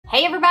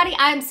Hey everybody,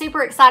 I'm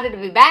super excited to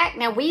be back.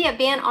 Now we have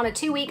been on a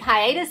 2-week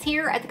hiatus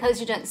here at the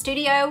Cozy Junk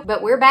Studio,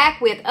 but we're back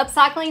with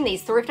upcycling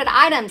these thrifted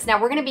items.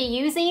 Now we're gonna be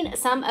using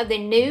some of the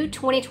new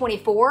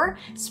 2024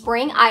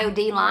 spring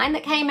IOD line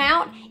that came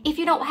out. If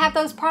you don't have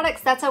those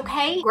products, that's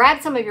okay.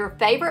 Grab some of your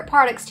favorite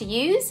products to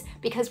use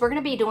because we're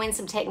gonna be doing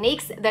some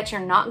techniques that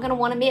you're not gonna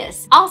wanna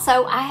miss.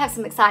 Also, I have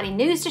some exciting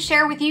news to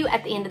share with you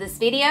at the end of this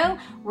video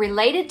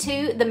related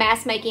to the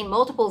mask making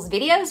multiples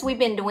videos we've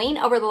been doing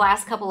over the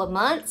last couple of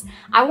months.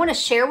 I wanna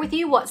share with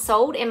you what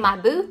sold in my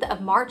booth of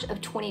March of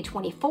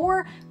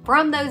 2024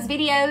 from those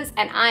videos,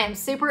 and I am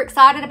super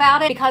excited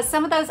about it because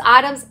some of those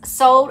items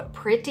sold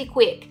pretty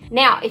quick.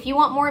 Now, if you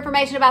want more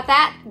information about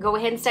that, go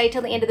ahead and stay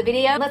till the end of the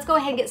video. Let's go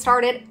ahead and get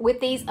started with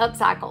these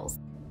upcycles.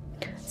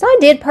 So I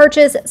did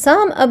purchase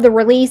some of the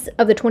release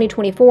of the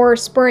 2024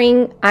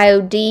 Spring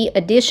IOD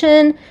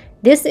edition.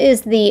 This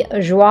is the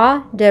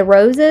Joie de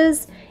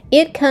Roses.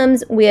 It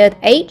comes with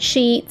 8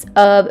 sheets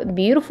of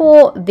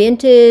beautiful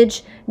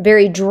vintage,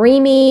 very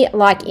dreamy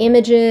like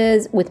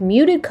images with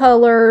muted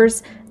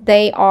colors.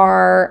 They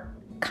are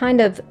kind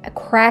of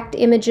cracked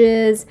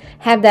images,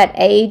 have that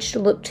aged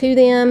look to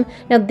them.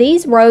 Now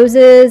these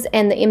roses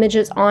and the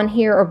images on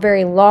here are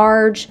very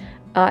large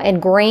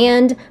and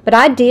grand, but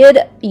I did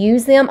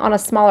use them on a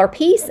smaller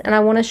piece and I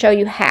want to show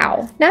you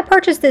how. Now I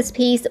purchased this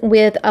piece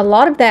with a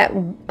lot of that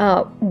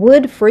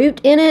wood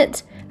fruit in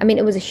it. I mean,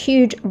 it was a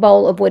huge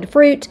bowl of wood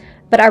fruit,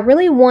 but I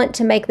really want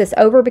to make this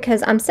over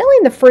because I'm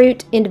selling the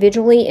fruit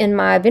individually in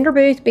my vendor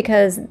booth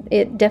because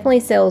it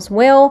definitely sells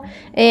well.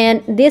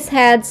 And this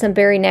had some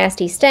very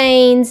nasty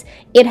stains.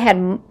 It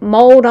had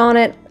mold on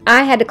it.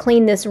 I had to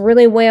clean this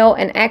really well,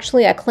 and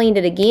actually I cleaned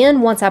it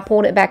again once I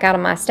pulled it back out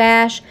of my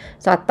stash.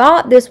 So I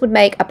thought this would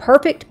make a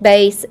perfect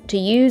base to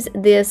use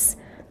this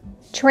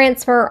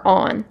transfer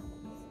on.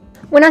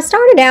 When I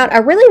started out, I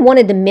really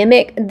wanted to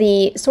mimic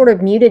the sort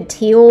of muted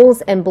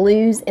teals and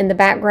blues in the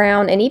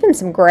background and even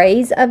some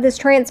grays of this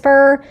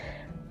transfer.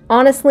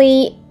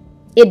 Honestly,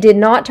 it did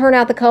not turn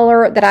out the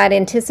color that I'd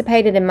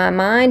anticipated in my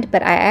mind,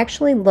 but I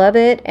actually love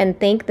it and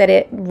think that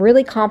it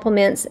really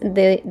complements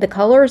the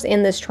colors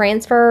in this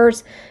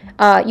transfers.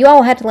 You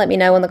all have to let me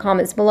know in the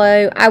comments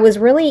below. I was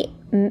really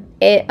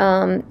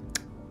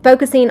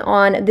focusing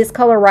on this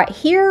color right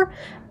here,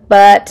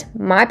 but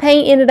my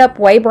paint ended up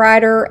way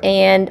brighter,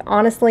 and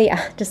honestly,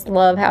 I just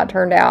love how it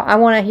turned out. I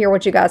want to hear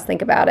what you guys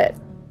think about it.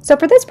 So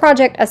for this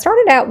project, I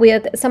started out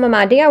with some of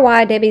my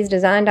DIY Debbie's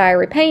Design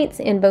Diary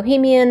paints in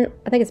Bohemian,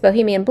 I think it's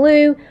Bohemian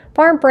Blue,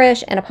 Farm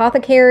Fresh, and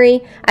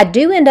Apothecary. I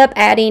do end up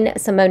adding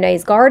some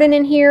Monet's Garden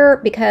in here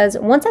because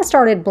once I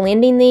started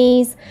blending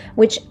these,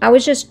 which I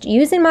was just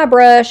using my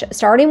brush,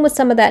 starting with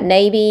some of that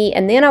navy,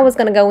 and then I was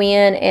going to go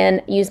in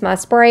and use my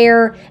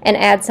sprayer and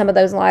add some of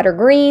those lighter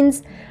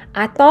greens.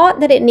 I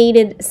thought that it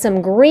needed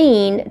some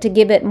green to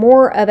give it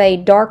more of a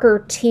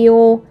darker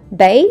teal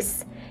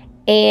base,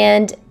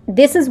 and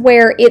this is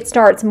where it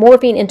starts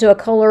morphing into a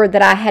color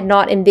that I had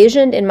not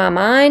envisioned in my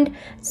mind.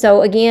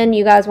 So again,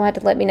 you guys will have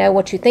to let me know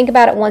what you think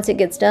about it once it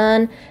gets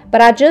done.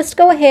 But I just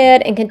go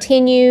ahead and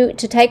continue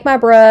to take my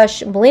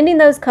brush, blending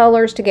those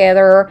colors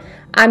together.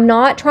 I'm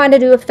not trying to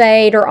do a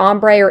fade or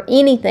ombre or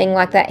anything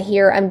like that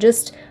here.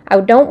 I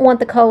don't want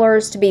the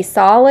colors to be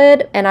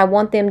solid, and I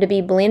want them to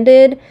be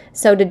blended.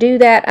 So to do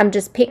that, I'm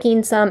just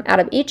picking some out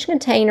of each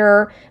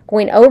container,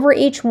 going over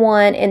each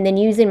one, and then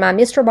using my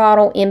Mr.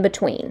 bottle in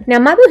between. Now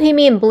my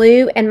Bohemian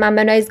Blue and my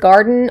Monet's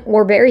Garden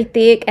were very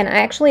thick, and I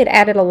actually had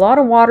added a lot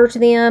of water to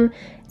them.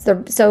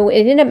 So it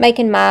ended up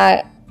making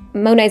my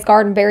Monet's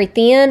Garden very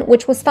thin,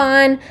 which was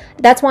fine.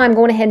 That's why I'm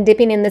going ahead and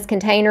dipping in this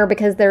container,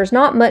 because there's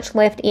not much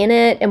left in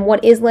it, and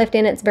what is left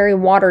in it's very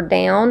watered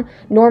down.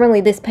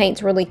 Normally this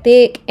paint's really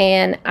thick,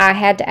 and I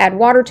had to add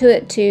water to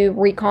it to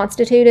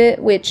reconstitute it,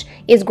 which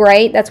is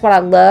great. That's what I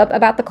love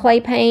about the clay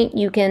paint.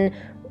 You can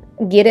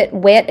get it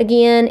wet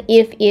again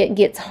if it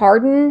gets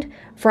hardened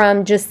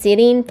from just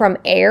sitting from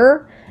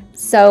air.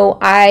 So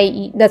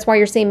that's why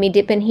you're seeing me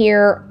dip in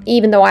here,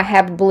 even though I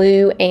have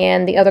blue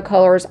and the other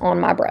colors on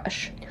my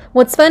brush.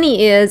 What's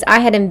funny is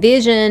I had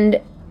envisioned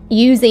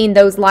using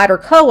those lighter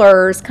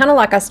colors kind of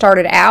like I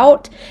started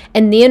out,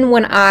 and then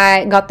when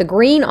I got the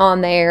green on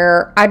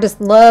there, I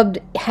just loved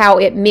how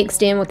it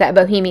mixed in with that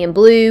Bohemian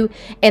Blue,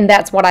 and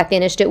that's what I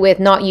finished it with,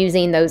 not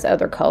using those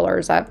other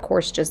colors. I of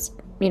course just,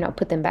 you know,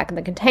 put them back in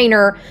the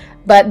container,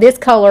 but this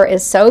color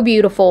is so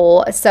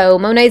beautiful. So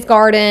Monet's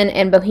Garden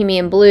and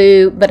Bohemian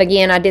Blue, but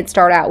again, I did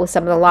start out with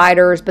some of the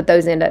lighters, but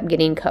those end up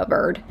getting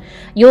covered.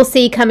 You'll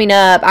see coming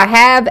up, I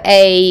have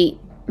a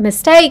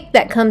mistake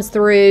that comes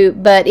through,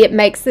 but it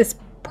makes this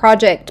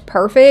project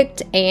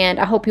perfect, and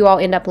I hope you all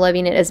end up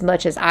loving it as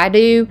much as I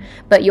do,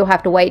 but you'll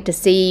have to wait to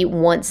see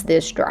once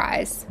this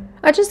dries.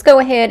 I just go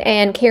ahead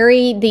and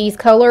carry these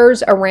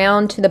colors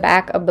around to the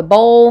back of the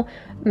bowl,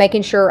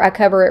 making sure I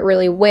cover it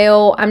really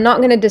well. I'm not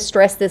going to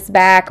distress this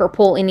back or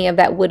pull any of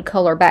that wood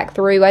color back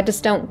through. I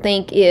just don't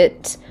think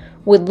it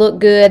would look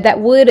good. That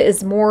wood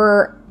is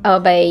more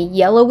of a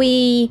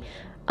yellowy,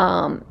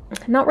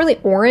 not really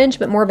orange,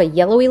 but more of a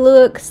yellowy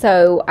look.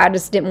 So I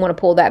just didn't want to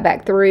pull that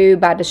back through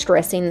by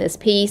distressing this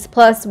piece.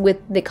 Plus with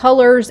the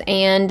colors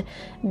and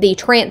the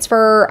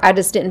transfer, I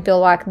just didn't feel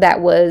like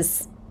that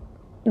was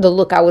the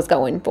look I was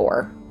going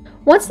for.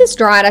 Once this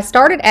dried, I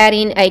started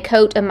adding a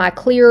coat of my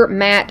clear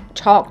matte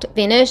chalked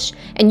finish,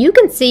 and you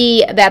can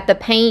see that the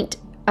paint,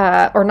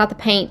 or not the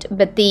paint,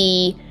 but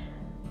the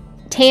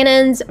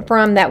tannins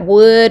from that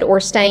wood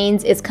or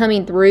stains is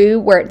coming through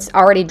where it's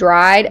already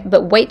dried.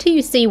 But wait till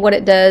you see what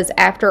it does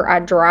after I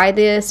dry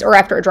this, or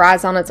after it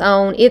dries on its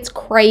own. It's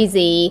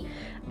crazy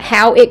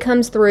how it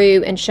comes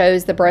through and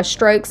shows the brush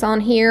strokes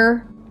on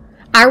here.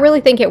 I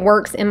really think it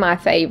works in my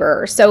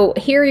favor. So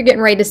here you're getting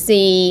ready to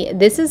see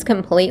this is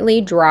completely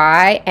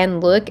dry,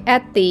 and look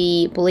at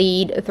the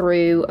bleed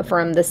through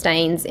from the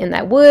stains in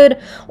that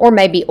wood, or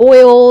maybe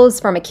oils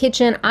from a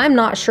kitchen. I'm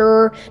not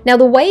sure. Now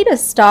the way to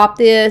stop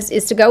this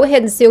is to go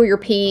ahead and seal your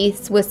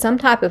piece with some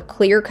type of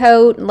clear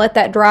coat and let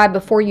that dry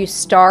before you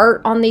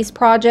start on these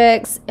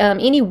projects.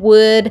 Any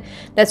wood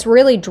that's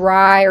really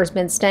dry or has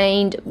been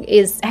stained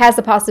has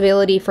the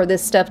possibility for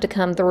this stuff to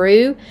come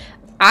through.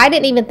 I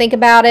didn't even think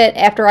about it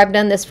after I've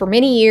done this for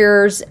many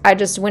years. I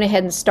just went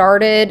ahead and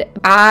started.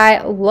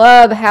 I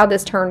love how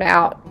this turned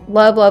out.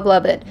 Love, love,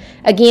 love it.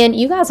 Again,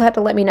 you guys will have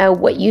to let me know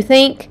what you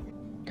think.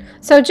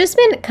 So just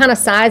been kind of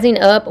sizing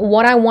up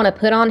what I want to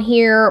put on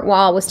here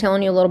while I was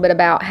telling you a little bit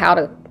about how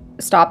to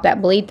stop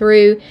that bleed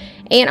through.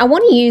 And I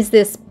want to use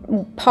this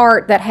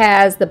part that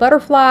has the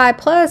butterfly,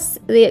 plus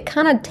it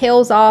kind of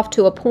tails off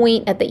to a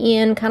point at the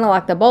end, kind of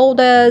like the bowl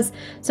does.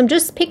 So I'm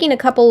just picking a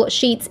couple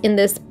sheets in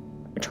this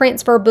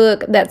transfer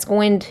book that's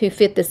going to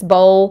fit this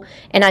bowl,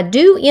 and I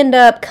do end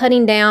up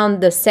cutting down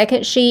the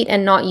second sheet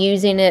and not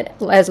using it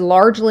as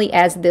largely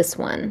as this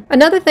one.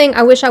 Another thing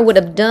I wish I would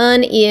have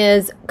done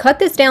is cut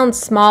this down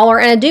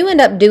smaller, and I do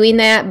end up doing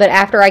that, but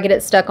after I get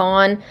it stuck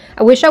on,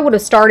 I wish I would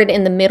have started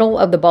in the middle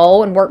of the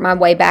bowl and worked my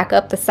way back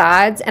up the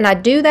sides. And I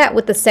do that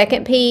with the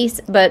second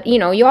piece, but you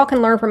know, you all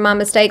can learn from my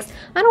mistakes.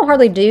 I don't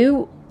hardly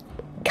do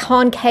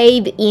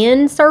concave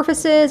in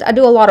surfaces. I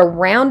do a lot of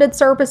rounded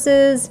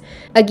surfaces.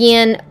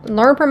 Again,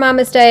 learn from my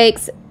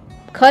mistakes,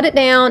 cut it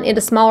down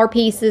into smaller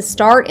pieces,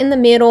 start in the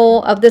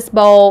middle of this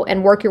bowl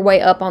and work your way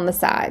up on the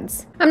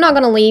sides. I'm not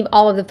going to leave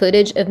all of the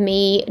footage of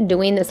me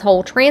doing this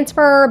whole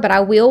transfer, but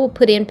I will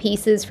put in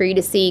pieces for you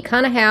to see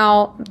kind of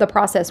how the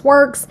process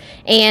works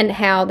and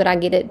how that I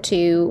get it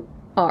to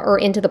or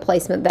into the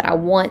placement that I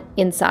want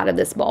inside of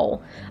this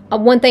bowl.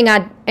 One thing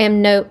I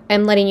am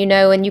letting you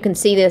know, and you can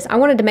see this, I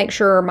wanted to make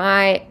sure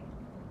my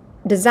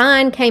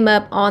design came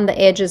up on the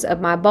edges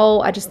of my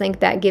bowl. I just think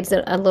that gives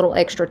it a little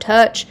extra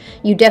touch.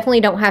 You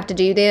definitely don't have to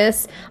do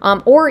this,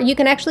 or you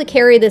can actually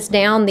carry this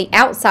down the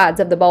outsides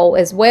of the bowl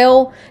as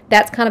well.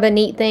 That's kind of a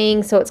neat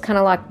thing. So it's kind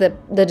of like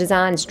the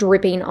design's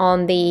dripping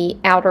on the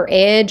outer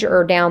edge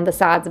or down the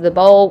sides of the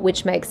bowl,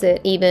 which makes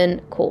it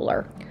even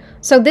cooler.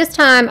 So this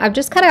time I've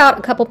just cut out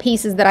a couple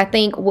pieces that I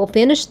think will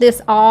finish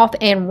this off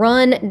and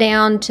run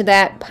down to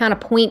that kind of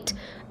point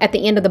at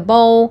the end of the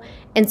bowl.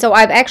 And so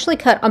I've actually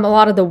cut a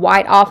lot of the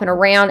white off and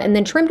around, and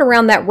then trimmed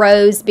around that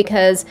rose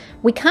because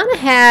we kind of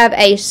have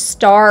a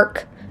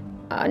stark,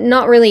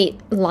 not really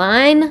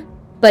line,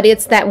 but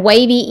it's that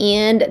wavy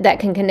end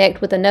that can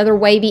connect with another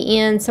wavy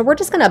end. So we're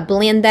just going to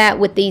blend that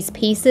with these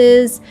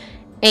pieces.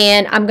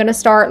 And I'm going to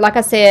start, like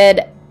I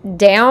said,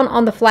 down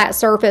on the flat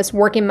surface,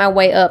 working my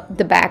way up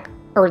the back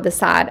or the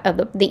side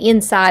of the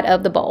inside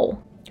of the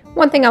bowl.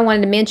 One thing I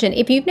wanted to mention,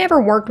 if you've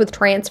never worked with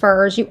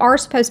transfers, you are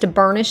supposed to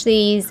burnish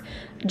these.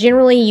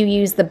 Generally, you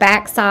use the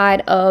back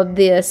side of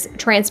this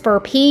transfer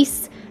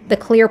piece, the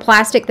clear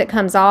plastic that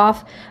comes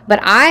off,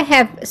 but I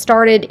have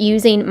started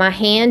using my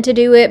hand to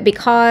do it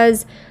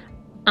because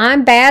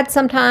I'm bad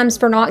sometimes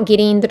for not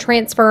getting the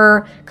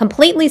transfer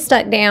completely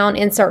stuck down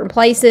in certain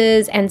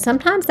places, and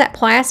sometimes that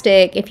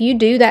plastic, if you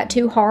do that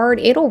too hard,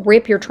 it'll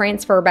rip your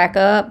transfer back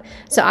up.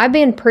 So I've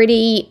been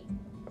pretty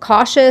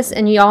cautious,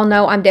 and y'all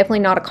know I'm definitely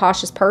not a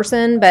cautious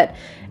person, but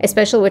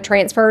especially with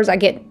transfers, I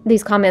get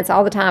these comments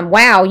all the time.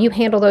 Wow, you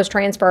handle those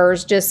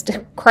transfers just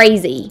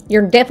crazy.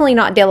 You're definitely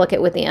not delicate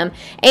with them.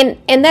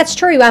 And that's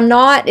true. I'm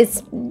not.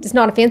 It's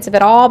not offensive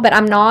at all, but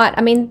I'm not.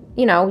 I mean,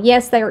 you know,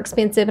 yes, they're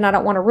expensive and I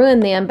don't want to ruin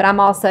them, but I'm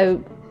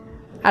also,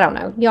 I don't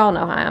know. Y'all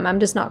know how I am. I'm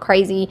just not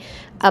crazy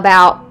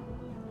about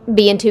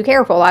being too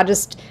careful.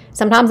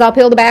 Sometimes I'll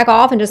peel the back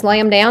off and just lay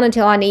them down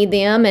until I need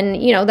them, and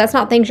you know, that's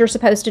not things you're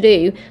supposed to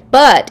do.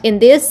 But in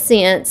this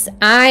sense,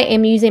 I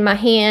am using my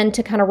hand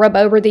to kind of rub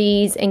over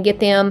these and get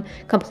them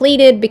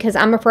completed, because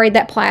I'm afraid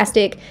that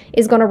plastic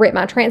is going to rip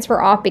my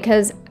transfer off,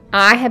 because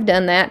I have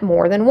done that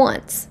more than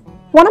once.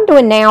 What I'm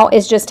doing now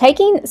is just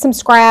taking some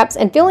scraps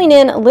and filling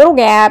in little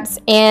gaps,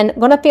 and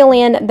going to fill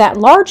in that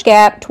large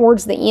gap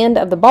towards the end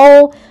of the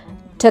bowl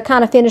to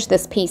kind of finish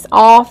this piece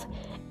off.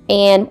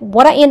 And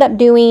what I end up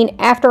doing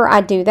after I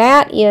do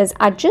that is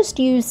I just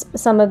use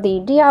some of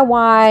the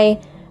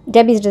DIY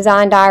Debbie's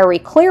Design Diary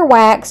clear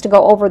wax to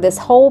go over this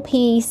whole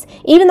piece.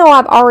 Even though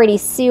I've already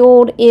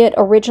sealed it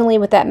originally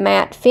with that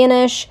matte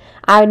finish,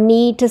 I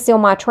need to seal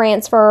my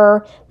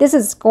transfer. This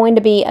is going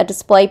to be a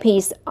display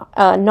piece,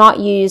 not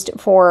used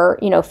for,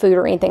 you know, food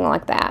or anything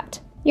like that.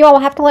 You all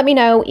have to let me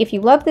know if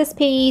you love this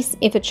piece,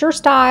 if it's your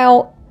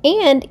style,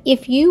 and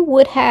if you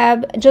would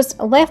have just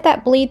left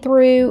that bleed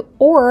through,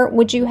 or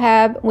would you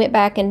have went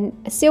back and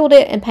sealed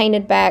it and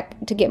painted back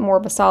to get more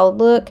of a solid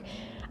look.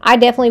 I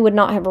definitely would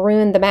not have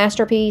ruined the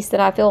masterpiece that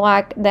I feel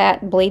like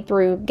that bleed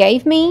through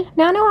gave me.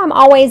 Now I know I'm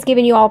always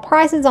giving you all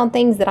prices on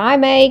things that I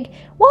make.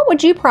 What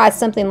would you price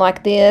something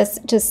like this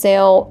to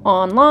sell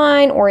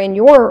online or in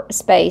your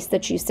space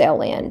that you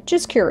sell in?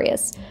 Just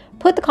curious.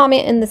 Put the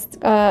comment in this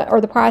or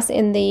the price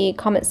in the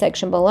comment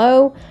section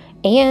below,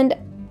 and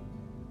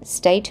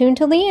stay tuned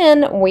till the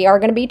end. We are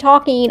going to be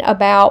talking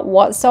about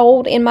what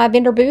sold in my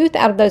vendor booth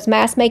out of those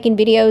mask making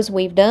videos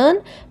we've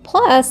done.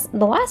 Plus,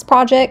 the last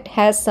project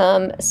has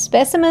some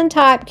specimen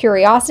type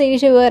curiosity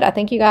to it. I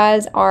think you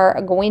guys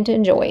are going to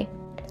enjoy.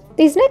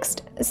 These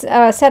next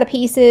set of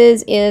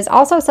pieces is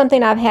also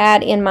something I've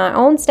had in my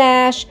own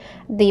stash.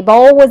 The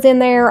bowl was in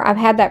there. I've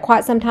had that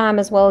quite some time,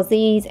 as well as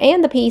these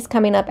and the piece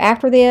coming up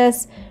after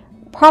this.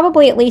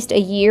 Probably at least a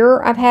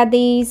year I've had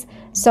these.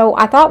 So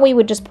I thought we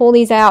would just pull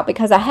these out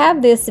because I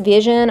have this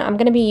vision. I'm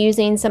going to be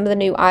using some of the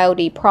new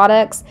IOD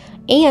products,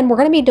 and we're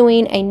going to be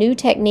doing a new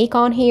technique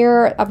on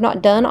here I've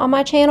not done on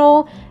my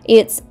channel.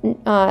 It's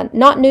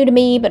not new to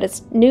me, but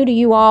it's new to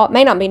you all. It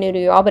may not be new to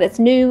you all, but it's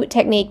new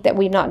technique that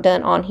we've not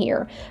done on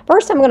here.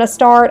 First, I'm going to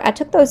start. I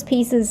took those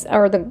pieces,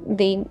 or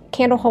the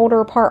candle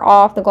holder part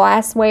off, the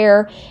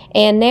glassware,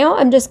 and now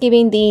I'm just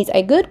giving these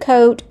a good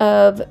coat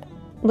of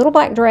Little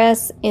Black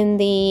Dress in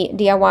the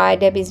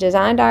DIY Debbie's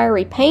Design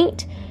Diary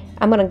paint.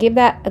 I'm going to give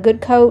that a good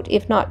coat,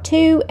 if not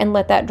two, and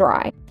let that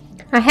dry.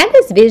 I had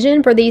this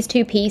vision for these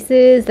two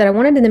pieces that I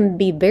wanted them to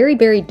be very,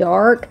 very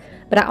dark,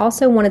 but I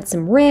also wanted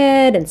some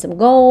red and some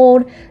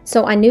gold.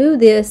 So I knew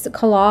this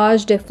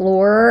Collage de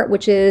Fleur,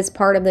 which is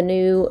part of the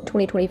new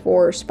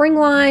 2024 spring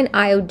line,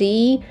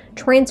 IOD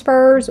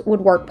transfers, would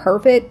work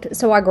perfect.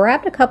 So I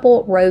grabbed a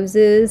couple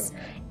roses,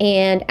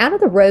 and out of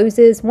the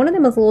roses, one of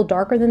them is a little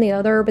darker than the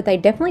other, but they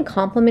definitely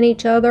complement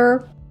each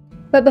other.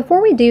 But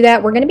before we do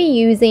that, we're going to be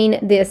using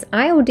this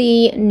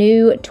IOD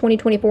new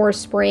 2024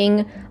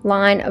 spring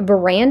line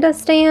veranda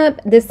stamp.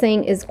 This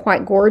thing is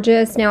quite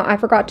gorgeous. Now, I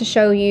forgot to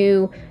show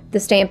you the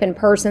stamp in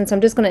person, so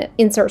I'm just going to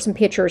insert some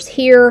pictures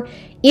here.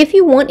 If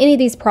you want any of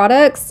these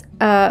products,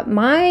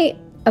 my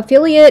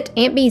affiliate,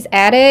 Aunt Bee's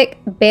Attic,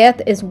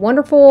 Beth, is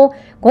wonderful.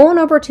 Go on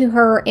over to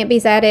her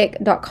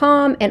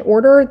auntbeesattic.com and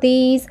order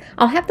these.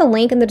 I'll have the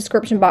link in the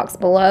description box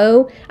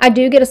below. I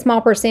do get a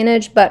small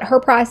percentage, but her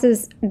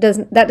prices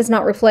does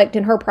not reflect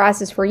in her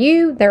prices for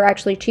you. They're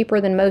actually cheaper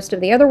than most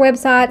of the other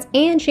websites,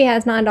 and she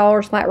has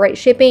 $9 flat rate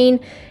shipping.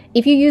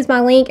 If you use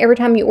my link every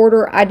time you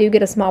order, I do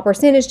get a small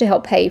percentage to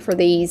help pay for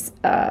these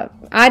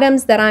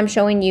items that I'm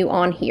showing you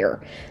on here.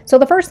 So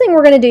the first thing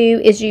we're going to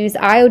do is use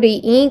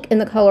IOD ink in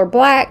the color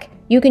black.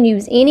 You can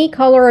use any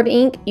color of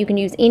ink. You can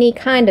use any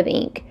kind of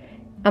ink.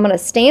 I'm going to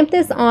stamp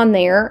this on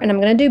there, and I'm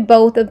going to do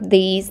both of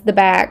these, the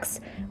backs,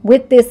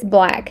 with this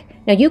black.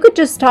 Now, you could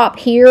just stop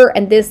here,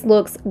 and this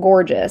looks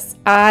gorgeous.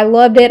 I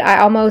loved it. I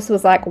almost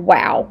was like,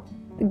 wow,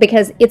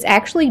 because it's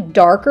actually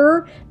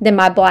darker than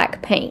my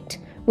black paint,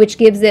 which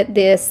gives it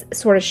this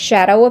sort of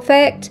shadow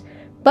effect.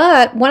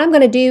 But what I'm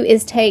going to do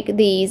is take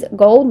these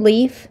gold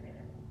leaf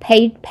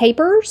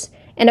papers,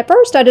 and at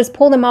first I just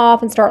pull them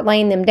off and start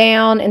laying them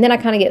down, and then I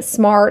kind of get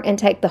smart and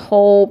take the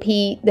whole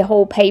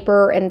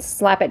paper and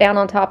slap it down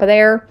on top of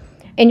there.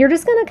 And you're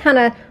just going to kind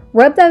of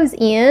rub those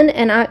in,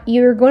 and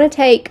you're going to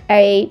take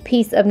a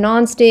piece of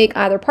nonstick,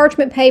 either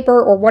parchment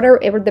paper or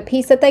whatever the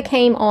piece that they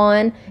came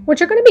on. What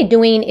you're going to be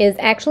doing is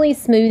actually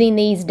smoothing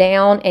these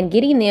down and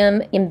getting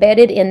them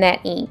embedded in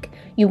that ink.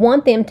 You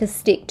want them to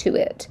stick to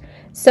it.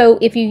 So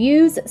if you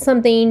use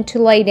something to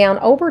lay down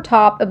over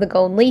top of the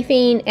gold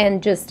leafing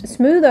and just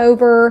smooth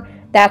over,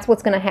 that's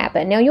what's going to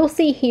happen. Now you'll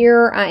see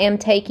here I am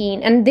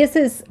taking, and this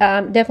is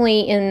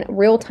definitely in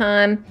real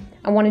time.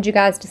 I wanted you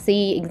guys to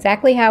see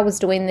exactly how I was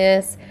doing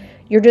this.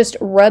 You're just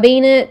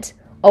rubbing it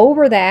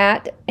over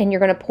that, and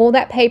you're going to pull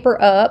that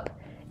paper up.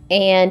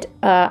 And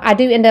I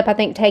do end up, I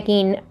think,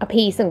 taking a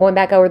piece and going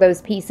back over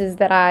those pieces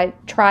that I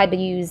tried to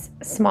use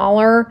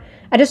smaller.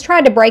 I just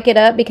tried to break it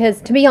up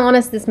because, to be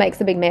honest, this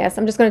makes a big mess.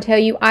 I'm just going to tell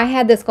you, I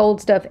had this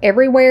gold stuff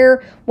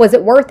everywhere. Was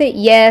it worth it?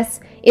 Yes.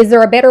 Is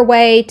there a better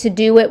way to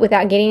do it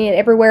without getting it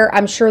everywhere?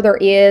 I'm sure there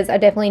is. I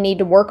definitely need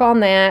to work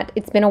on that.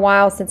 It's been a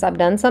while since I've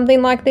done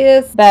something like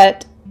this,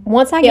 but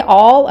once I get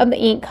all of the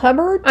ink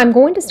covered, I'm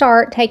going to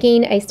start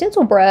taking a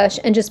stencil brush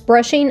and just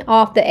brushing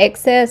off the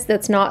excess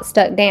that's not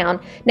stuck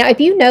down. Now, if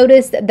you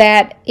notice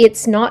that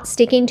it's not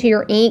sticking to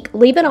your ink,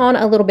 leave it on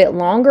a little bit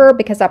longer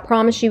because I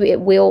promise you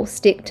it will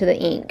stick to the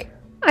ink.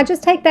 I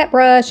just take that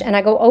brush and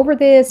I go over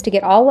this to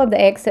get all of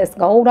the excess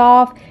gold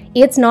off.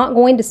 It's not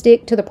going to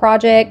stick to the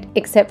project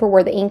except for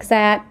where the ink's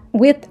at.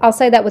 I'll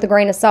say that with a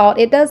grain of salt.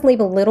 It does leave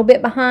a little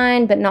bit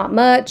behind, but not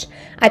much.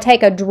 I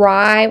take a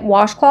dry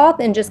washcloth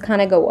and just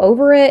kind of go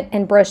over it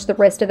and brush the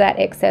rest of that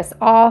excess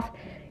off.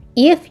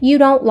 If you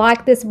don't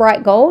like this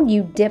bright gold,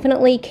 you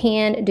definitely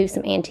can do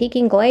some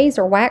antiquing glaze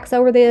or wax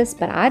over this,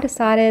 but I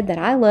decided that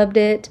I loved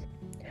it.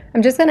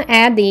 I'm just going to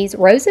add these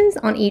roses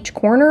on each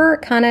corner,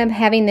 kind of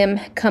having them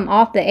come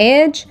off the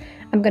edge.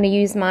 I'm going to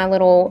use my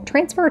little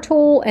transfer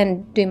tool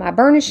and do my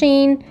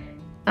burnishing.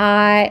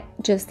 I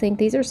just think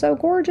these are so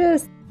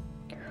gorgeous.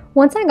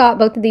 Once I got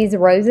both of these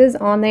roses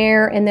on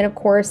there, and then of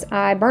course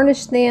I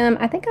burnished them,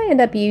 I think I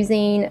ended up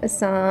using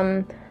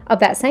some of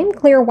that same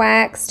clear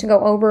wax to go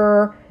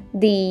over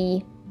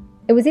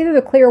it was either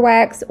the clear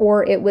wax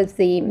or it was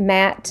the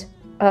matte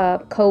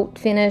coat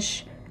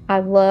finish. I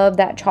love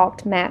that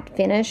chalked matte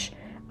finish.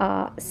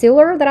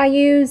 Sealer that I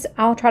use,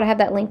 I'll try to have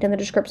that linked in the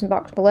description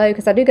box below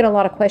because I do get a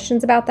lot of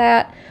questions about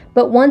that.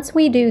 But once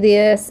we do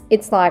this,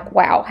 it's like,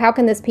 wow, how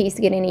can this piece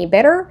get any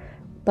better?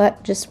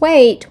 But just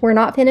wait, we're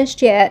not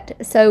finished yet.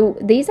 So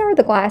these are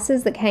the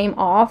glasses that came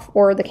off,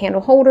 or the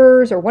candle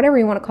holders, or whatever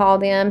you want to call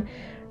them.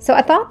 So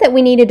I thought that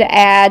we needed to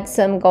add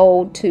some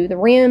gold to the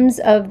rims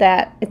of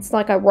that. It's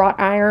like a wrought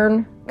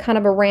iron kind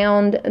of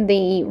around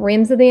the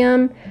rims of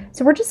them.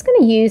 So we're just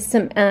going to use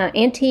some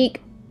antique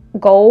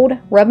gold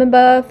rub and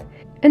buff.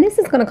 And this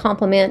is going to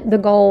complement the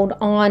gold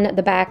on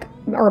the back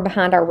or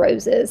behind our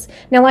roses.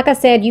 Now, like I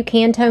said, you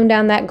can tone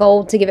down that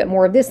gold to give it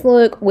more of this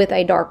look with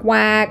a dark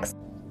wax.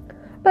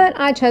 But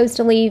I chose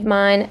to leave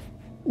mine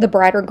the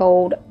brighter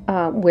gold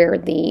where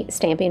the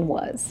stamping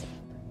was.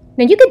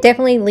 Now you could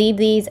definitely leave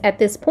these at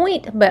this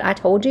point, but I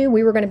told you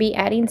we were going to be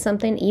adding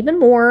something even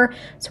more.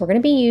 So we're going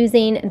to be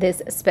using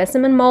this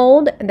specimen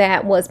mold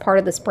that was part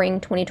of the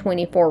spring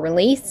 2024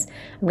 release.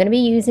 I'm going to be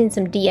using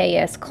some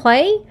DAS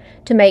clay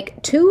to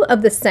make 2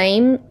 of the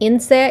same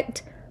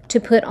insect to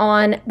put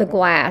on the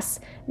glass.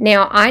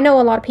 Now, I know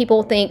a lot of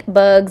people think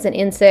bugs and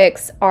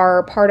insects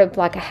are part of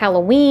like a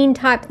Halloween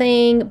type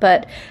thing,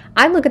 but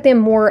I look at them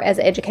more as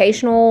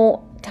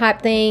educational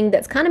type thing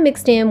that's kind of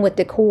mixed in with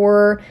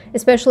decor,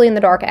 especially in the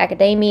dark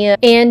academia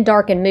and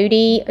dark and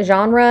moody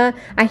genre.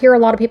 I hear a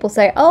lot of people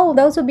say, oh,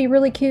 those would be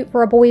really cute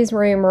for a boys'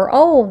 room, or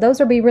oh, those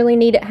would be really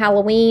neat at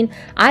Halloween.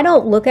 I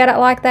don't look at it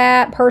like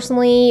that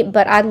personally,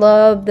 but I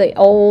love the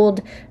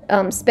old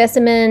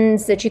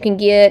specimens that you can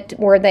get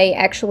where they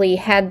actually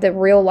had the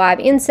real live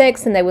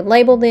insects and they would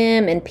label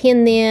them and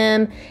pin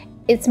them.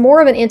 It's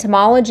more of an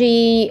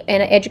entomology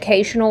and an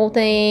educational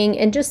thing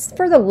and just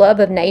for the love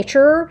of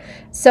nature.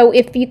 So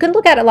if you can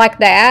look at it like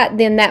that,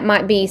 then that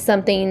might be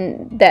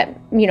something that,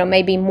 you know,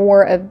 maybe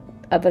more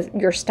of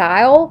your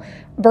style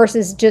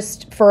versus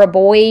just for a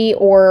boy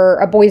or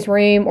a boy's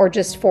room or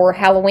just for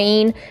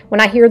Halloween. When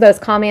I hear those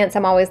comments,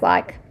 I'm always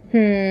like,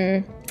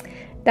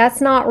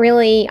 that's not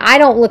really, I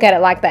don't look at it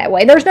like that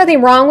way. There's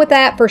nothing wrong with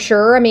that for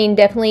sure. I mean,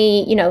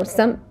 definitely, you know,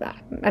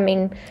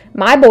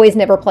 my boys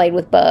never played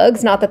with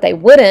bugs, not that they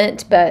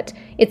wouldn't, but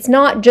it's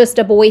not just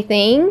a boy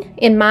thing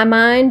in my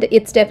mind.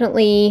 It's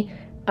definitely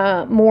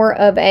more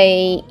of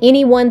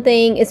any one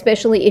thing,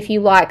 especially if you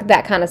like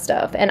that kind of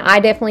stuff. And I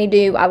definitely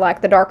do. I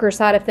like the darker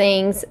side of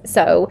things.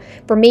 So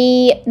for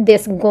me,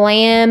 this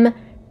glam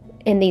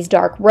and these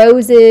dark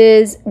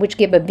roses, which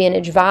give a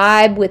vintage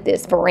vibe with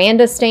this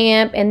veranda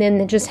stamp, and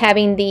then just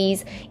having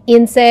these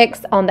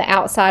insects on the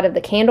outside of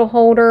the candle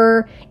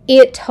holder,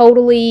 it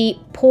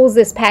totally pulls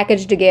this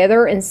package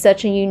together in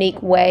such a unique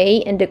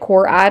way and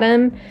decor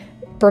item.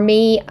 For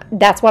me,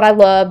 that's what I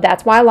love.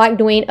 That's why I like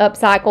doing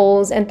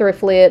upcycles and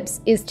thrift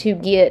flips, is to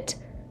get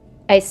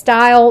a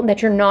style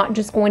that you're not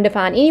just going to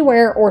find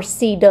anywhere or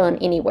see done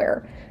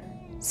anywhere.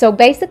 So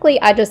basically,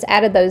 I just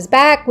added those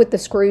back with the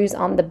screws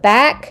on the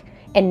back.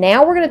 And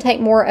now we're going to take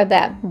more of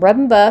that rub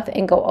and buff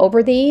and go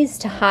over these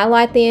to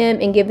highlight them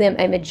and give them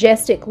a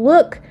majestic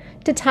look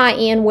to tie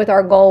in with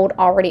our gold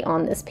already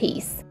on this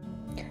piece.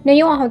 Now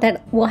you all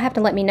will have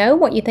to let me know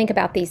what you think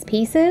about these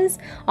pieces.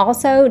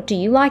 Also, do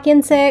you like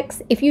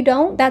insects? If you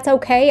don't, that's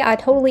okay. I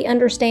totally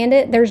understand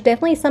it. There's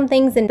definitely some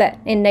things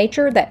in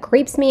nature that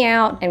creeps me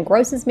out and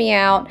grosses me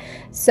out.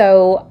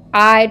 So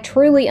I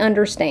truly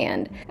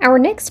understand. Our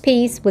next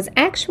piece was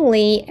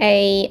actually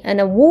an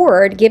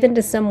award given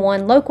to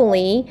someone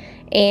locally,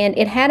 and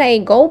it had a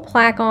gold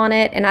plaque on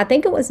it, and I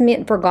think it was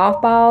meant for golf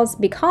balls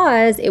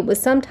because it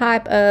was some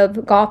type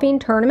of golfing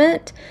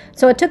tournament.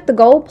 So I took the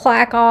gold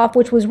plaque off,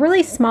 which was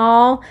really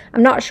small.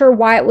 I'm not sure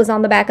why it was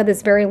on the back of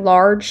this very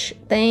large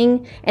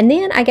thing. And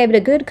then I gave it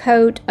a good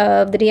coat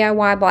of the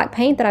DIY black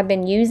paint that I've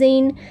been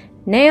using.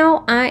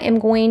 Now I am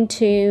going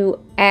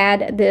to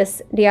add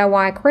this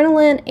DIY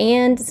crinoline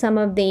and some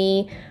of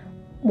the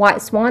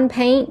white swan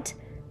paint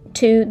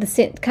to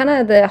the kind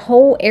of the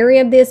whole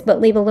area of this, but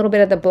leave a little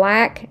bit of the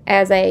black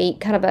as a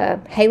kind of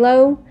a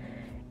halo.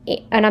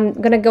 And I'm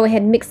going to go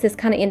ahead and mix this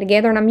kind of in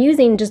together. And I'm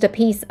using just a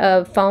piece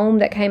of foam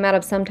that came out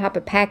of some type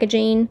of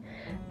packaging.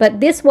 But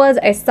this was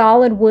a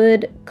solid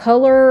wood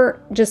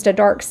color, just a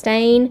dark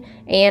stain,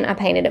 and I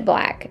painted it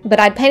black. But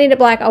I'd painted it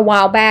black a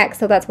while back,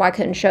 so that's why I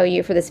couldn't show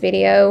you for this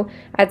video.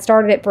 I'd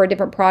started it for a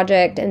different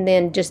project and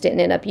then just didn't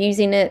end up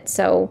using it,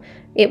 so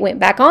it went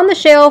back on the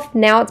shelf.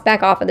 Now it's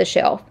back off of the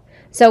shelf.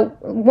 So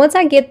once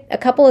I get a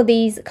couple of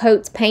these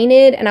coats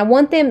painted, and I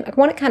want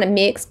it kind of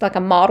mixed, like a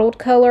mottled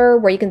color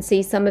where you can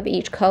see some of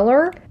each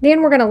color,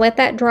 then we're going to let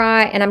that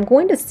dry, and I'm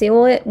going to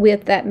seal it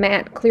with that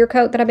matte clear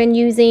coat that I've been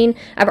using.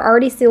 I've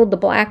already sealed the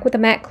black with a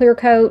matte clear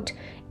coat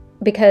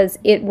because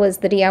it was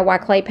the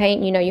DIY clay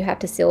paint. You know, you have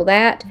to seal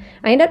that.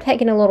 I end up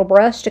taking a little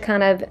brush to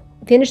kind of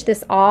finish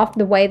this off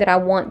the way that I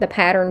want the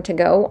pattern to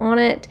go on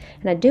it.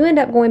 And I do end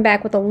up going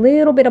back with a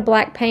little bit of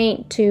black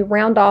paint to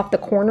round off the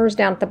corners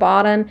down at the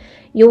bottom.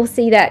 You'll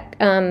see that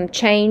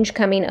change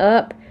coming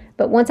up.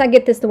 But once I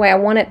get this the way I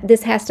want it,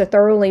 this has to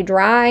thoroughly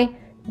dry,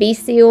 be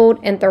sealed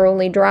and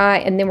thoroughly dry,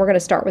 and then we're going to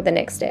start with the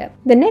next step.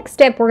 The next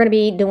step we're going to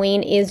be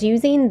doing is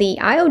using the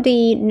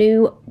IOD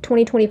new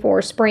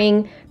 2024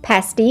 Spring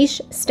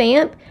Pastiche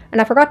stamp. And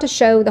I forgot to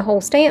show the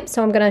whole stamp,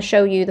 so I'm going to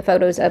show you the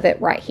photos of it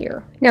right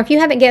here. Now, if you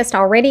haven't guessed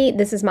already,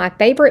 this is my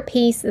favorite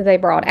piece that they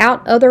brought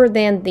out other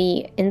than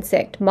the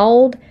insect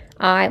mold.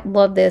 I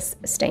love this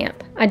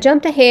stamp. I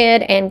jumped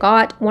ahead and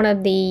got one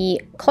of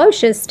the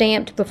cloches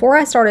stamped before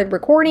I started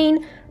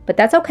recording, but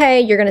that's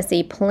okay. You're going to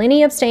see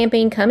plenty of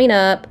stamping coming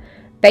up.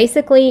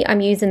 Basically,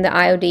 I'm using the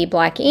IOD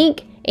black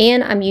ink,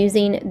 and I'm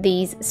using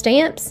these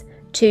stamps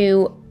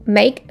to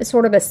make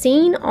sort of a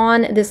scene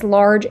on this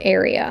large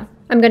area.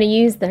 I'm going to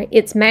use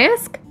its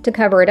mask to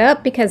cover it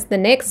up because the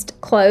next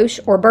cloche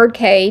or bird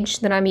cage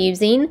that I'm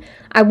using,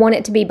 I want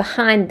it to be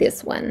behind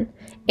this one.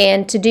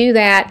 And to do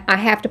that, I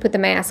have to put the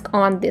mask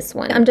on this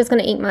one. I'm just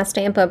going to ink my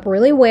stamp up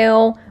really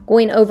well,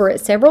 going over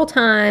it several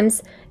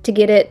times to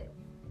get it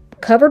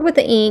covered with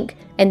the ink,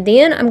 and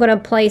then I'm going to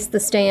place the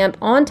stamp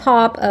on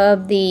top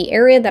of the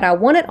area that I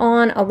want it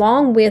on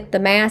along with the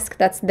mask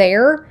that's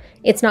there.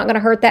 It's not going to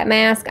hurt that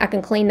mask. I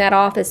can clean that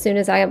off as soon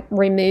as I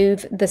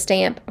remove the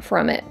stamp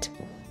from it.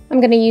 I'm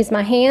going to use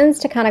my hands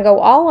to kind of go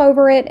all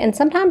over it, and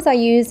sometimes I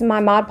use my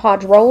Mod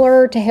Podge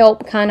roller to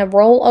help kind of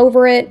roll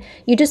over it.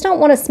 You just don't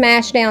want to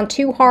smash down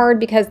too hard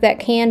because that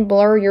can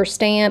blur your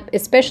stamp,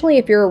 especially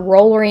if you're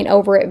rollering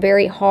over it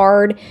very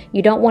hard.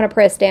 You don't want to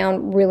press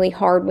down really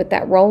hard with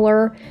that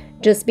roller.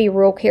 Just be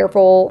real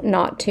careful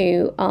not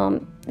to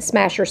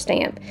smash your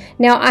stamp.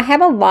 Now, I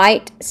have a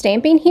light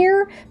stamping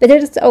here, but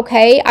it's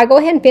okay. I go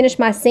ahead and finish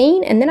my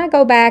scene, and then I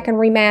go back and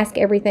remask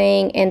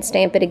everything and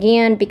stamp it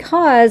again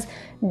because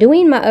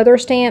doing my other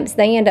stamps,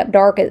 they end up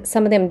dark,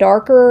 some of them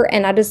darker,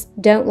 and I just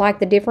don't like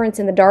the difference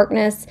in the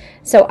darkness.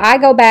 So I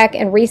go back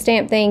and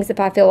restamp things if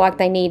I feel like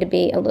they need to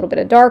be a little bit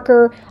of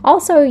darker.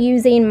 Also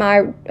using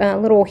my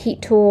little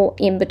heat tool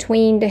in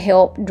between to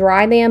help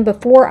dry them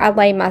before I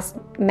lay my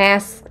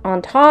mask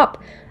on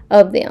top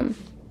of them.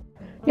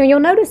 Now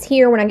you'll notice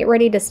here when I get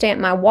ready to stamp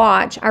my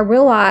watch, I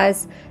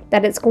realize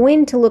that it's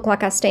going to look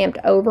like I stamped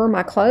over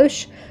my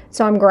cloche.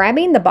 So I'm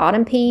grabbing the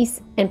bottom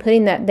piece and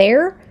putting that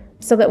there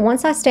so that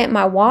once I stamp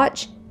my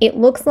watch, it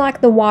looks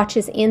like the watch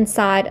is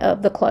inside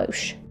of the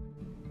cloche.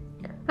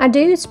 I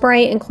do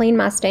spray and clean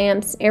my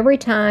stamps every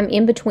time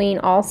in between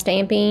all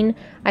stamping.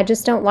 I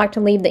just don't like to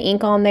leave the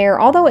ink on there.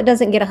 Although it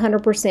doesn't get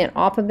 100%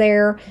 off of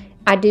there,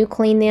 I do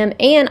clean them,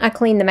 and I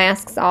clean the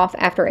masks off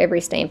after every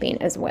stamping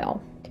as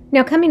well.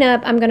 Now coming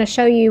up, I'm going to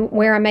show you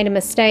where I made a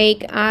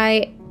mistake.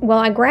 I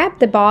grabbed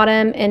the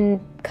bottom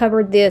and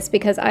covered this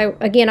because I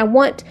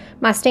want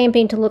my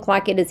stamping to look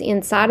like it is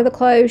inside of the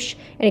cloche,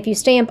 and if you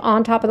stamp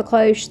on top of the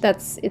cloche,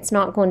 it's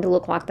not going to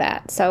look like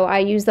that. So I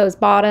use those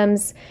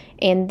bottoms,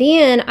 and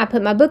then I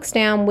put my books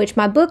down, which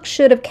my book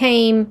should have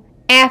came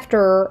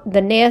after the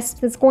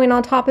nest that's going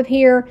on top of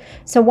here.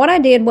 So what I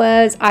did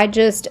was I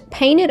just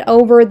painted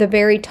over the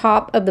very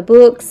top of the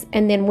books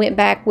and then went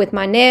back with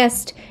my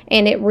nest,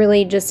 and it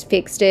really just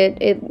fixed it.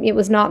 It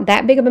was not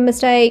that big of a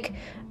mistake,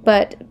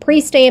 but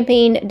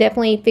pre-stamping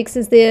definitely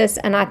fixes this,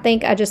 and I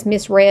think I just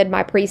misread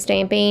my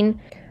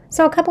pre-stamping.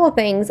 So a couple of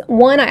things.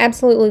 One, I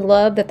absolutely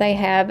love that they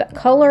have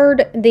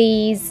colored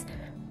these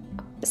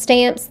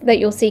stamps that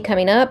you'll see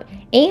coming up,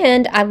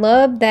 and I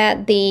love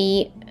that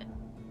the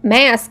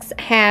masks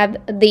have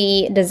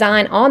the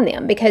design on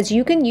them because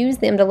you can use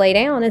them to lay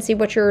down and see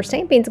what your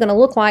stamping is going to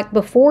look like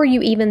before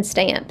you even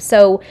stamp.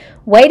 So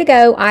way to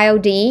go,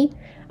 IOD.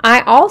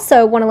 I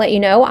also want to let you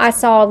know I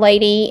saw a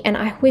lady, and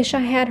I wish I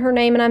had her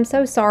name, and I'm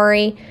so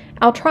sorry.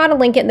 I'll try to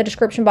link it in the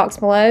description box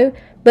below,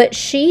 but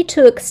she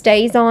took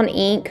Stays-On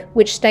ink,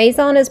 which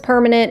Stays-On is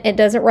permanent. It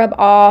doesn't rub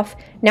off.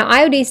 Now,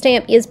 IOD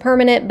stamp is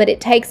permanent, but it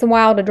takes a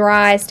while to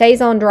dry.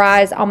 Stays-On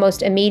dries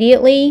almost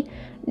immediately.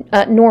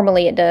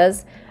 Normally it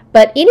does.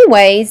 But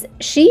anyways,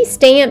 she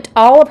stamped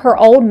all of her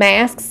old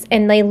masks,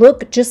 and they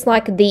look just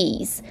like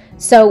these.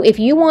 So if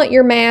you want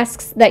your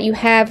masks that you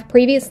have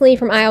previously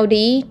from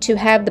IOD to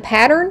have the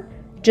pattern,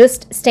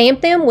 just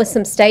stamp them with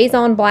some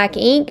Stays-On black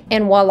ink,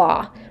 and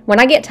voila. When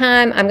I get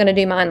time, I'm going to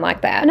do mine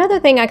like that. Another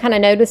thing I kind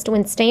of noticed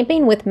when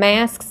stamping with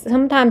masks,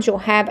 sometimes you'll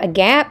have a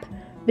gap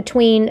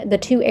between the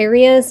two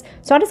areas.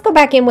 So I just go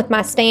back in with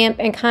my stamp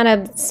and kind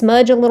of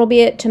smudge a little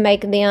bit to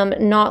make them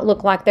not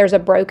look like there's a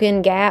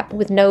broken gap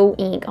with no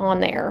ink on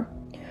there.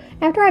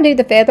 After I do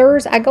the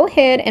feathers, I go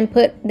ahead and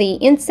put the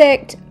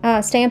insect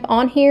stamp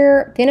on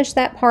here, finish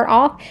that part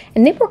off,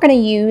 and then we're going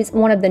to use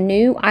one of the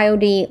new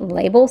IOD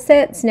label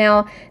sets.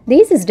 Now,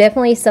 these is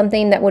definitely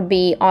something that would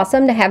be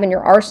awesome to have in your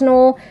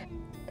arsenal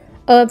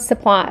of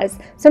supplies.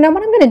 So now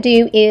what I'm going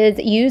to do is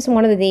use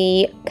one of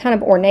the kind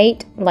of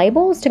ornate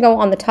labels to go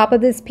on the top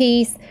of this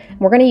piece.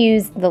 We're going to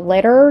use the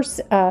letters,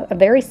 a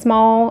very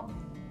small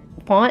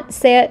font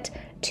set,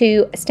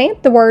 to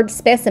stamp the word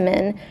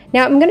specimen.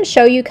 Now I'm going to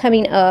show you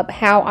coming up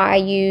how I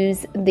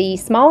use the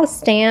smallest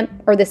stamp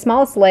or the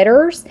smallest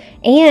letters,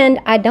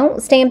 and I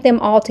don't stamp them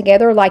all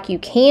together like you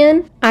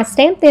can. I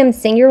stamp them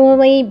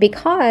singularly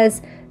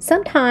because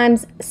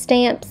sometimes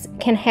stamps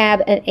can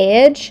have an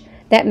edge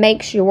that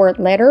makes your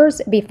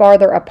letters be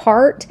farther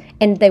apart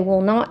and they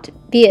will not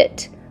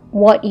fit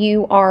what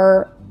you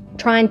are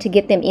trying to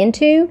get them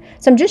into.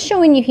 So I'm just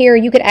showing you here,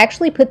 you could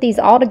actually put these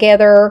all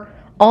together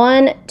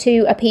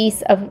onto a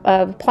piece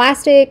of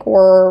plastic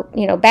or,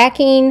 you know,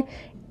 backing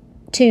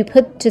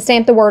to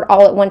stamp the word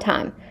all at one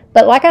time.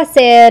 But like I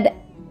said,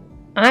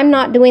 I'm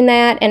not doing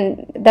that,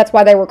 and that's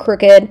why they were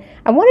crooked.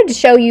 I wanted to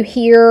show you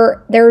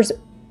here, there's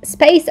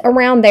space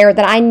around there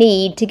that I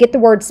need to get the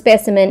word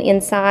specimen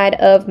inside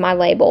of my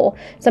label.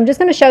 So I'm just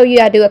going to show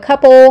you, I do a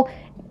couple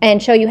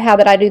and show you how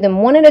that I do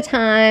them one at a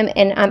time,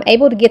 and I'm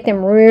able to get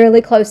them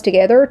really close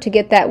together to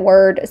get that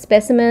word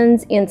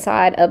specimens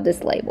inside of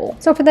this label.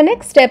 So for the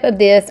next step of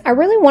this, I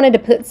really wanted to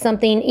put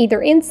something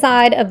either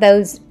inside of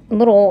those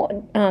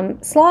little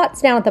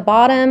slots down at the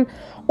bottom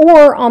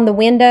or on the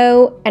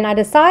window, and I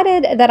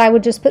decided that I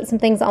would just put some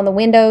things on the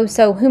window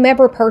so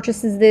whomever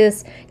purchases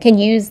this can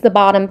use the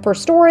bottom for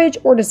storage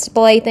or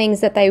display things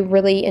that they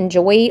really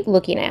enjoy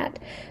looking at.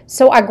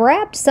 So I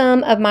grabbed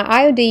some of my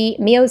IOD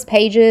Mio's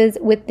pages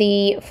with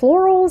the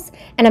florals,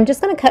 and I'm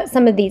just going to cut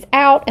some of these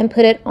out and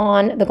put it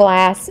on the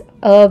glass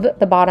of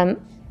the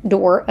bottom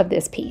door of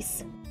this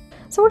piece.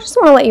 So I just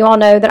want to let you all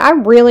know that I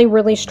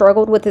really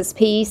struggled with this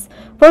piece.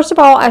 First of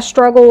all, I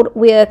struggled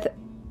with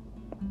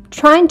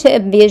trying to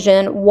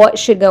envision what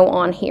should go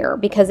on here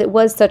because it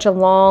was such a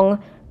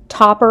long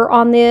topper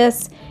on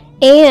this,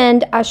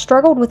 and I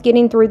struggled with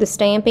getting through the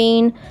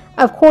stamping.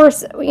 Of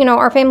course, you know,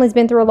 our family's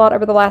been through a lot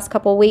over the last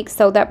couple of weeks,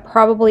 so that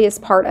probably is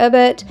part of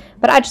it,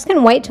 but I just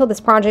couldn't wait till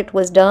this project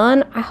was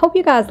done. I hope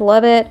you guys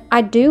love it.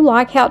 I do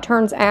like how it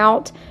turns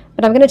out,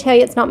 but I'm going to tell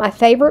you it's not my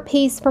favorite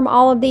piece from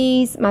all of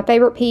these. My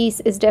favorite piece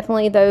is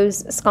definitely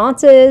those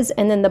sconces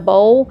and then the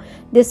bowl.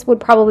 This would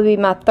probably be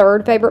my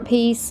third favorite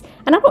piece.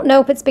 And I don't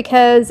know if it's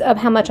because of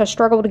how much I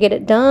struggled to get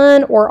it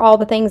done or all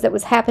the things that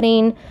was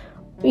happening,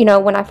 you know,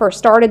 when I first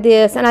started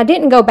this. And I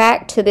didn't go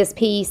back to this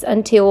piece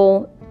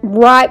until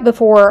right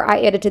before I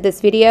edited this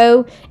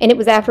video. And it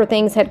was after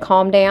things had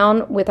calmed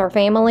down with our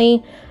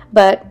family.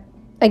 But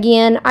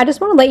again, I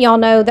just want to let y'all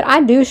know that I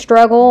do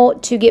struggle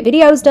to get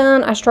videos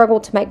done. I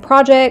struggle to make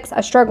projects. I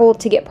struggle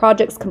to get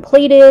projects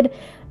completed.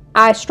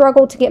 I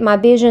struggle to get my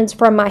visions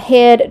from my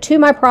head to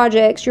my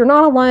projects. You're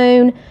not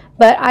alone,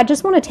 but I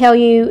just want to tell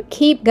you,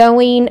 keep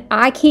going.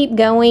 I keep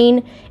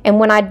going,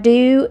 and when I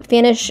do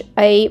finish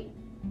a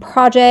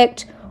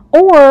project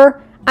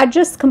or I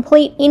just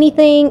complete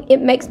anything, it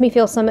makes me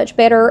feel so much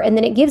better, and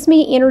then it gives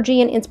me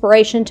energy and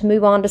inspiration to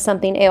move on to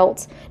something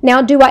else.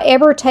 Now, do I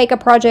ever take a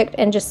project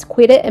and just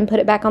quit it and put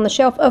it back on the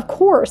shelf? Of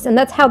course, and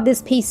that's how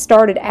this piece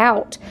started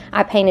out.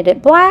 I painted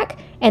it black,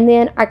 and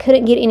then I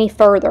couldn't get any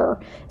further.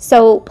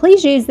 So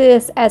please use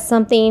this as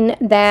something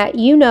that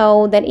you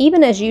know that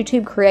even as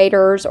YouTube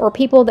creators or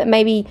people that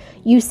maybe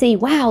you see,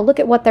 wow, look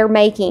at what they're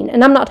making.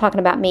 And I'm not talking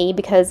about me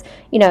because,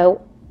 you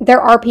know, there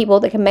are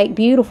people that can make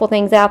beautiful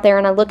things out there,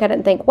 and I look at it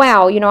and think,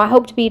 wow, you know, I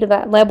hope to be to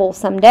that level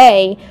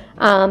someday.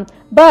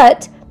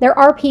 But there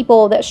are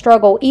people that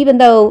struggle, even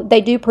though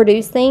they do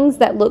produce things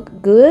that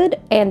look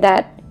good and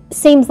that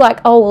seems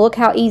like, oh, look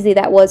how easy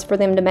that was for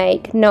them to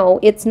make. No,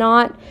 it's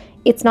not.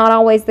 It's not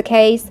always the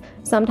case.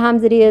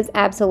 Sometimes it is,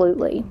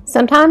 absolutely.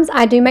 Sometimes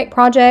I do make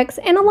projects,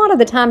 and a lot of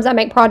the times I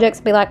make projects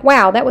and be like,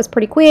 wow, that was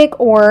pretty quick,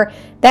 or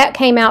that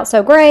came out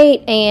so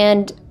great,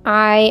 and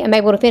I am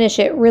able to finish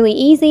it really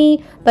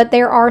easy, but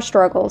there are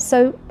struggles.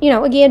 So, you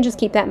know, again, just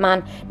keep that in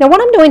mind. Now, what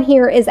I'm doing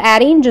here is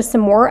adding just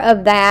some more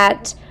of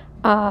that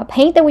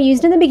paint that we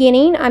used in the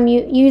beginning. I'm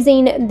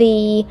using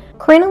the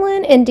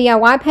crinoline and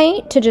DIY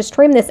paint to just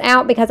trim this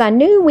out because I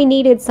knew we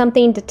needed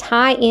something to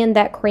tie in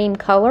that cream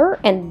color,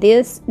 and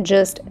this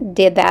just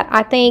did that.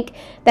 I think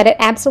that it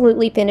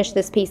absolutely finished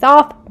this piece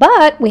off,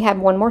 but we have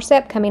one more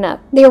step coming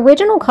up. The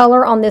original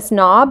color on this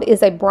knob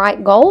is a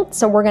bright gold,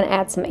 so we're going to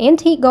add some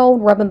antique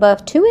gold rub and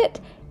buff to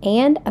it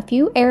and a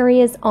few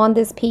areas on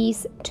this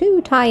piece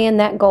to tie in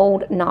that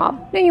gold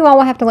knob. Now you all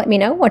will have to let me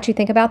know what you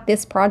think about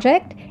this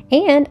project,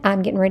 and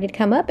I'm getting ready to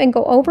come up and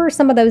go over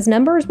some of those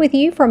numbers with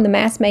you from the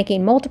mass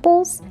making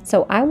multiples,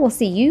 so I will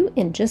see you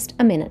in just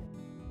a minute.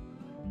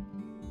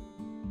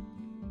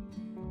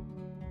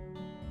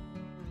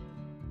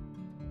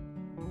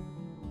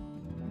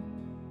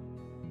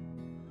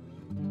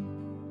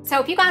 So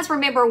if you guys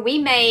remember, we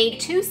made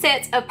 2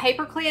 sets of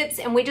paper clips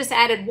and we just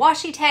added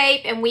washi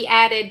tape and we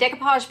added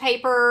decoupage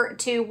paper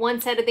to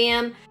 1 set of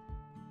them.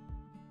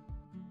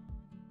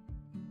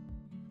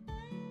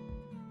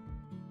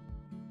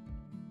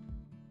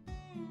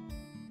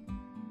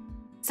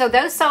 So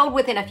those sold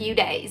within a few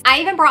days. I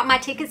even brought my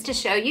tickets to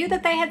show you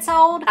that they had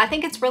sold. I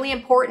think it's really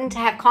important to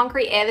have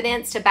concrete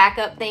evidence to back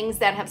up things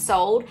that have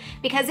sold,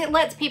 because it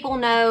lets people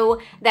know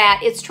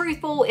that it's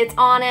truthful, it's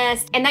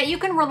honest, and that you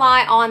can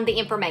rely on the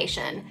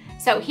information.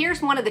 So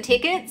here's one of the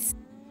tickets.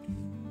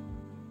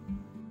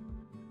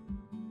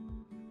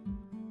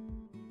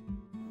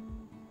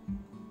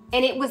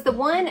 And it was the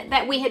one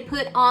that we had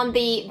put on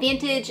the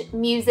vintage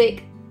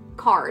music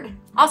card.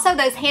 Also,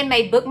 those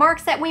handmade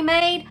bookmarks that we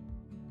made.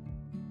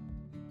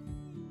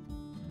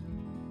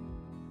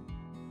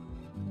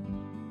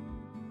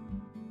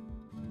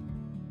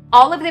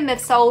 All of them have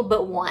sold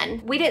but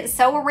one. We didn't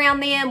sew around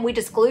them, we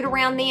just glued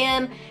around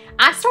them.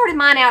 I started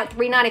mine out at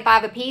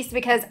 $3.95 a piece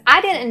because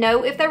I didn't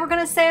know if they were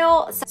gonna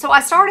sell. So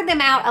I started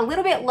them out a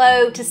little bit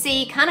low to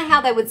see kind of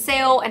how they would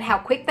sell and how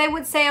quick they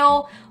would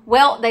sell.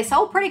 Well, they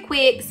sold pretty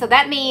quick, so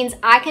that means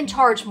I can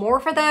charge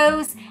more for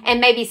those and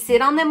maybe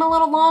sit on them a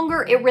little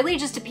longer. It really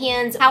just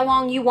depends how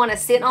long you want to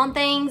sit on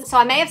things. So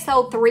I may have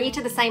sold 3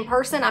 to the same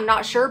person, I'm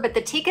not sure, but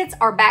the tickets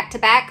are back to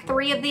back,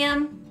 3 of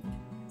them.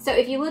 So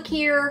if you look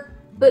here,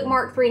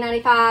 bookmark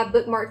 $3.95,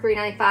 bookmark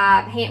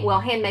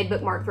 $3.95, handmade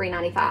bookmark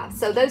 $3.95.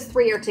 So those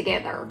 3 are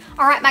together.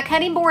 All right, my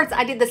cutting boards,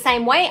 I did the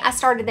same way. I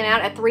started them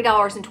out at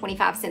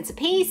 $3.25 a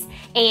piece,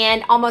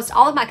 and almost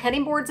all of my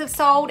cutting boards have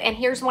sold, and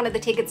here's one of the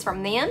tickets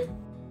from them.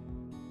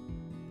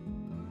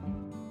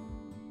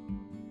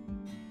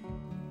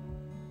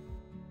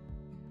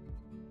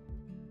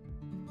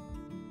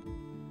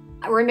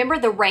 Remember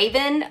the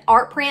Raven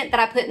art print that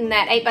I put in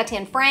that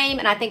 8x10 frame,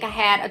 and I think I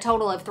had a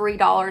total of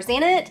 $3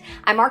 in it.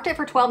 I marked it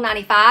for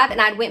 $12.95,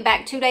 and I went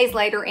back 2 days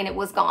later and it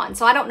was gone.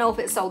 So I don't know if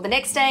it sold the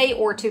next day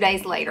or 2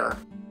 days later.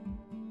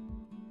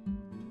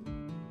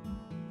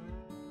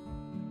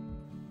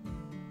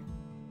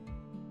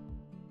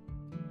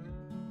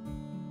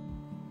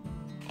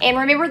 And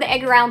remember the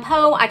Edgar Allan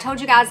Poe, I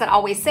told you guys that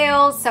always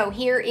sells. So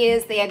here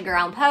is the Edgar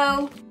Allan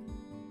Poe.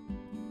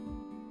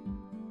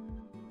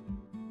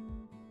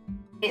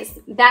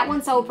 That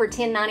one sold for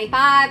 $10.95.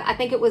 I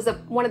think it was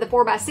one of the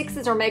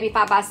 4x6s or maybe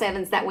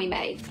 5x7s that we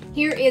made.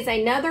 Here is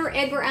another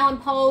Edgar Allan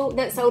Poe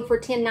that sold for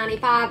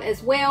 $10.95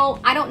 as well.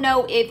 I don't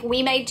know if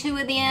we made 2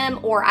 of them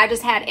or I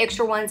just had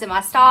extra ones in my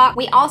stock.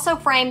 We also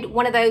framed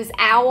one of those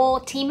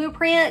owl Temu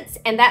prints,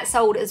 and that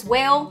sold as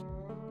well.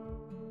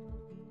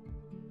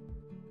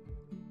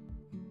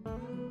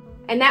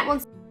 And that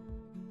one's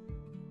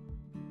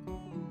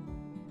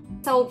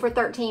sold for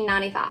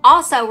 $13.95.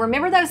 Also,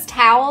 remember those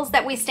towels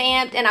that we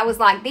stamped, and I was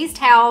like, these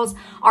towels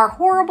are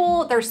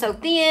horrible, they're so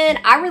thin.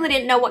 I really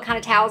didn't know what kind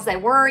of towels they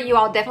were. You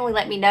all definitely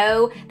let me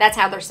know. That's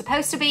how they're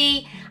supposed to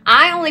be.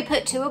 I only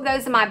put 2 of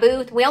those in my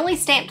booth. We only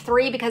stamped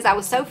 3 because I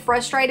was so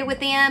frustrated with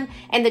them,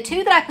 and the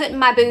 2 that I put in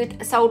my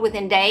booth sold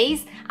within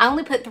days. I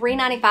only put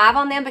 $3.95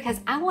 on them because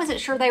I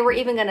wasn't sure they were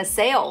even gonna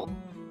sell.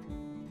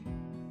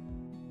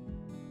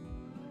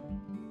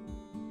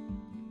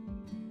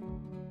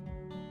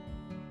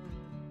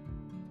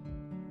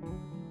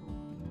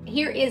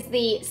 Here is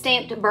the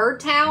stamped bird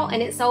towel,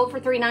 and it sold for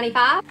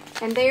 $3.95.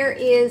 And there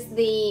is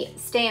the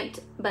stamped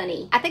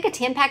bunny. I think a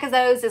 10-pack of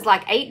those is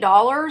like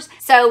 $8.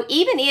 So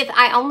even if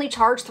I only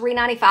charge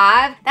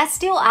 $3.95, that's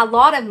still a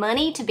lot of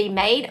money to be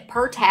made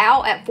per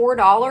towel at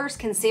 $4,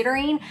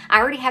 considering I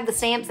already have the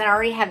stamps and I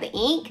already have the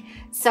ink.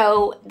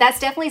 So that's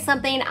definitely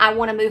something I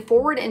want to move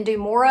forward and do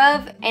more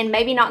of, and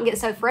maybe not get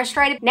so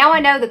frustrated. Now I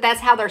know that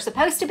that's how they're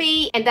supposed to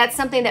be, and that's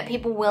something that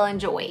people will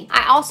enjoy.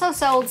 I also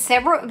sold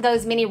several of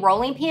those mini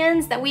rolling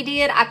pins that we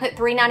did. I put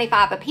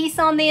 $3.95 a piece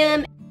on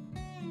them,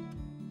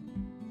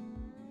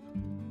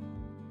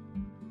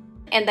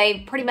 and they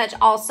pretty much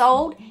all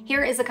sold.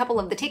 Here is a couple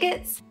of the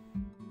tickets.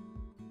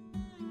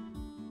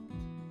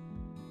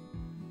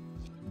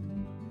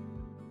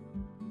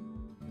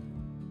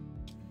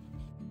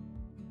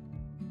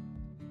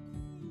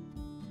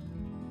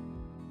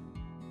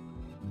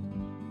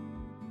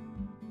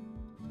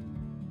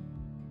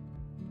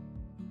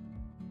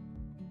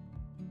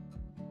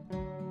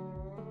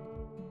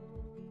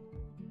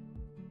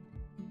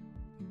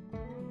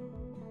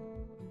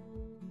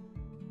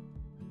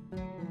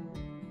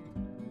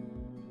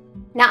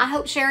 Now, I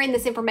hope sharing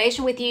this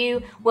information with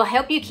you will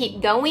help you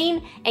keep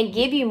going and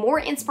give you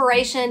more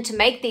inspiration to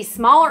make these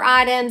smaller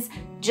items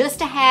just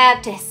to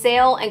have to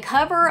sell and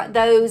cover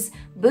those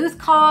booth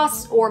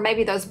costs or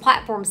maybe those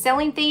platform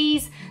selling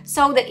fees,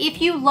 so that if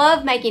you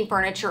love making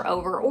furniture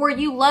over or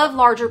you love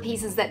larger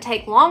pieces that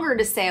take longer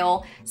to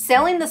sell,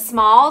 selling the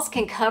smalls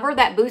can cover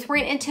that booth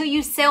rent until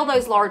you sell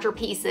those larger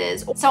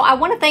pieces. So I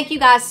want to thank you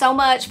guys so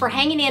much for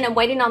hanging in and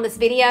waiting on this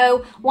video.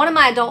 One of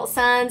my adult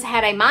sons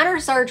had a minor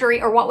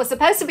surgery, or what was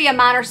supposed to be a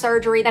minor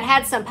surgery, that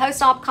had some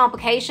post-op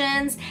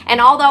complications,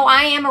 and although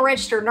I am a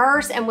registered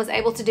nurse and was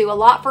able to do a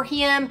lot for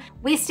him,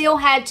 we still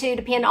had to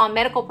depend on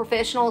medical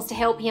professionals to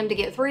help him to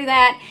get through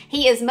that. that.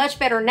 He is much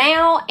better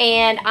now,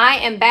 and I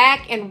am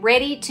back and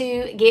ready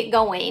to get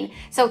going.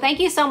 So thank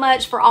you so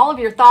much for all of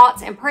your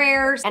thoughts and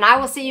prayers, and I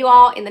will see you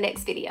all in the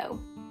next video.